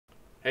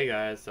Hey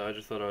guys, so I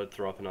just thought I'd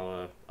throw up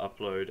another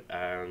upload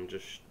and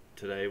just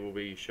today we'll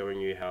be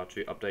showing you how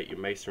to update your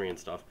masonry and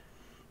stuff.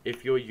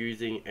 If you're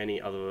using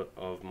any other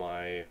of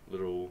my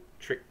little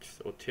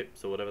tricks or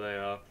tips or whatever they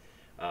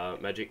are,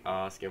 Magic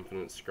Ask,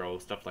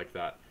 Infinitescroll, stuff like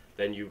that,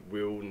 then you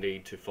will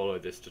need to follow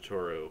this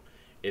tutorial.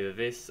 Either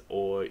this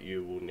or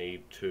you will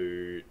need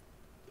to,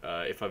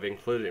 if I've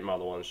included it in my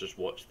other ones, just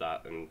watch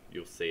that and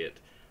you'll see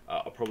it.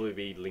 I'll probably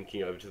be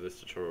linking over to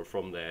this tutorial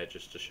from there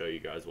just to show you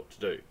guys what to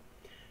do.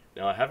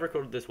 Now I have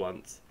recorded this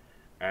once,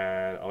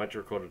 and I went to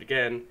record it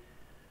again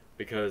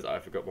because I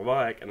forgot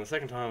my mic, and the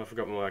second time I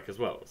forgot my mic as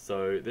well.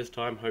 So this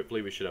time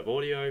hopefully we should have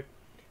audio,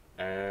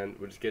 and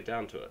we'll just get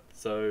down to it.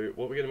 So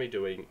what we're going to be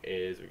doing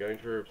is we're going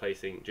to be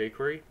replacing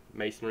JQuery,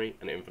 Masonry,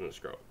 and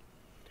Infinitescroll.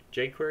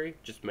 JQuery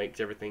just makes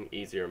everything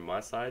easier on my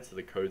side, so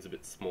the code's a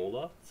bit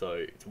smaller. So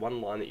it's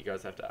one line that you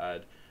guys have to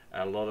add,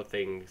 and a lot of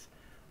things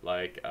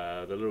like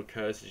the little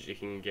cursors you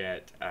can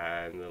get,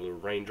 and the little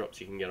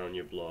raindrops you can get on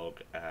your blog,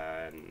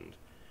 and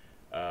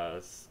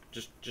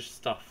just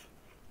stuff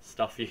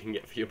you can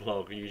get for your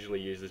blog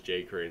usually uses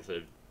jQuery instead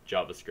of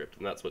JavaScript,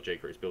 and that's what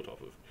jQuery is built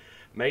off of.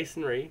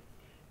 Masonry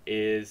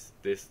is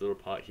this little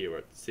part here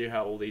where, see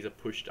how all these are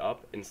pushed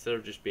up instead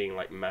of just being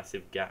like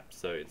massive gaps.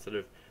 So instead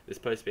of this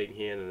post being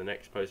here and then the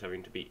next post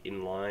having to be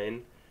in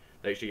line,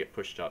 they actually get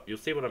pushed up. You'll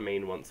see what I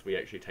mean once we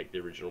actually take the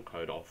original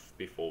code off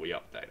before we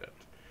update it.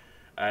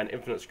 And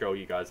Infinitescroll,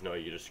 you guys know,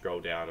 you just scroll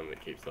down and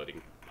it keeps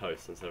loading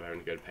posts instead of having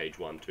to go to page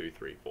 1, 2,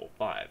 3, 4,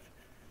 5.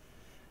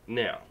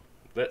 Now,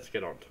 let's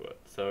get on to it.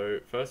 So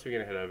first we're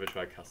going to head over to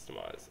our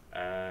customize,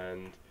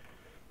 and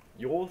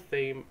your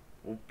theme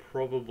will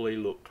probably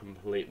look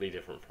completely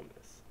different from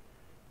this.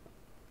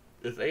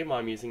 The theme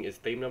I'm using is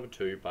theme number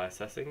 2 by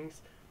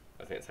Sessings,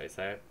 I think that's how you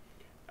say it,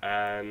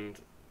 and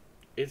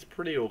it's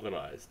pretty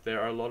organized. There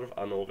are a lot of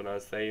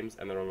unorganized themes,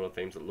 and there are a lot of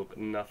themes that look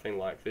nothing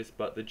like this,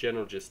 but the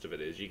general gist of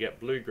it is you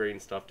get blue-green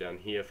stuff down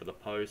here for the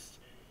post,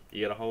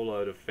 you get a whole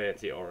load of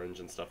fancy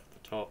orange and stuff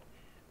at the top,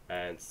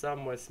 and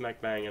somewhere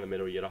smack bang in the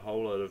middle you get a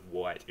whole load of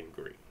white and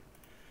green.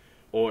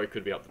 Or it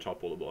could be up the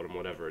top or the bottom,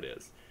 whatever it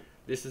is.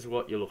 This is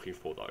what you're looking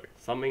for though.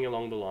 Something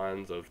along the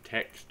lines of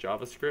text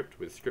JavaScript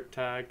with script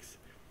tags.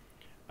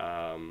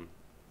 And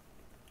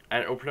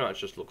it will pretty much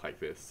just look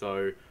like this.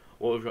 So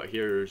what we've got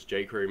here is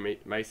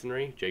jQuery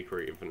Masonry,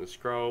 jQuery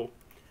Infinitescroll,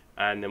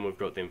 and then we've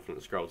got the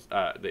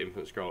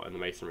Infinitescroll and the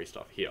Masonry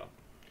stuff here.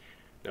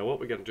 Now what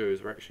we're going to do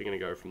is we're actually going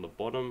to go from the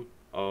bottom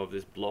of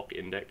this block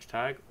index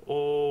tag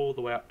all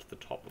the way up to the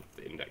top of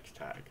the index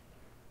tag.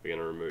 We're going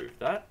to remove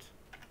that.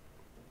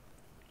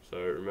 So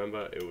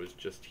remember, it was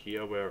just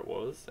here where it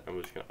was, and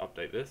we're just going to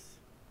update this.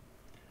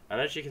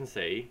 And as you can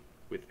see,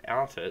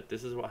 without it,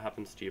 this is what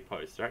happens to your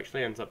post. There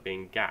actually ends up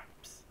being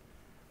gaps,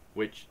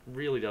 which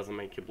really doesn't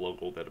make your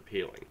blog all that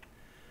appealing.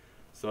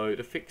 So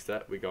to fix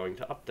that, we're going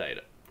to update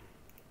it.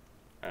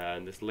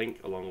 And this link,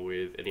 along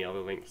with any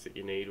other links that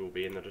you need, will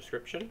be in the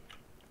description.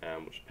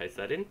 And we'll just paste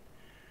that in.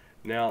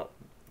 Now,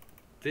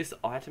 this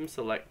item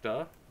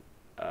selector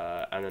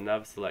and the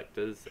nav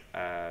selectors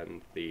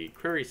and the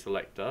query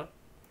selector,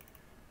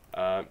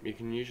 you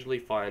can usually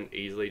find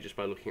easily just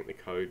by looking at the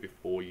code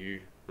before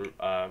you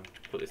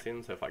put this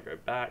in. So if I go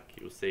back,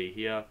 you'll see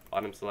here,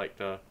 item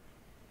selector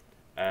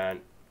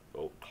and,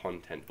 or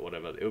content or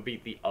whatever. It will be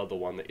the other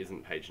one that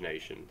isn't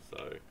pagination.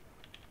 So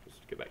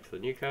just go back to the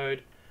new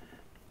code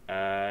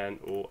and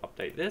we'll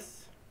update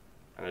this.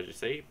 And as you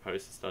see,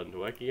 post is starting to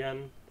work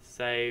again.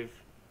 Save.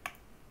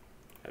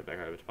 Head back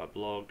over to my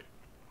blog,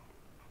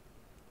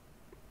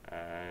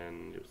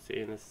 and you'll see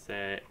in a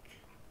sec.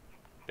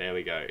 There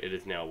we go, it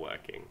is now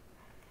working.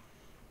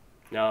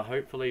 Now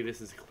hopefully this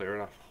is clear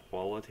enough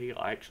quality.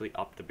 I actually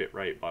upped the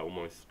bitrate by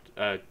almost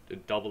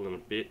double and a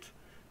bit,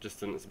 just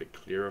so it's a bit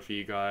clearer for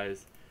you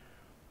guys.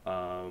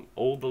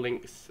 All the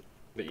links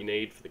that you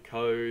need for the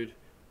code,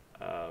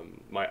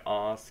 my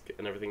ask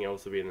and everything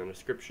else will be in the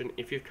description.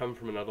 If you've come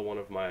from another one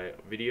of my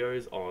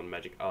videos on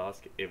Magic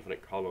Ask,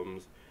 Infinite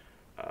Columns,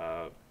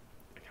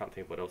 I can't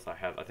think what else I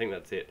have. I think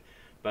that's it.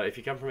 But if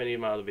you come from any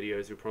of my other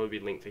videos, you'll probably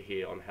be linked to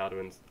here on how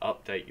to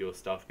update your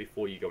stuff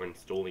before you go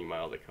installing my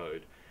other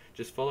code.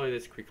 Just follow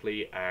this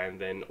quickly, and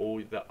then all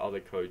the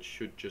other code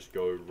should just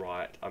go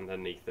right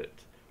underneath it,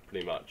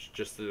 pretty much.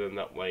 Just so then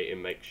that way it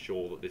makes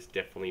sure that this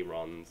definitely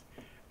runs,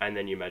 and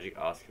then your Magic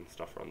Ask and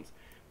stuff runs.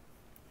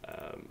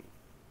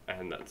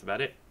 And that's about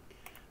it.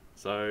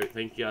 So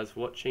thank you guys for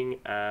watching,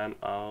 and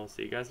I'll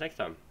see you guys next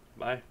time.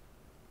 Bye.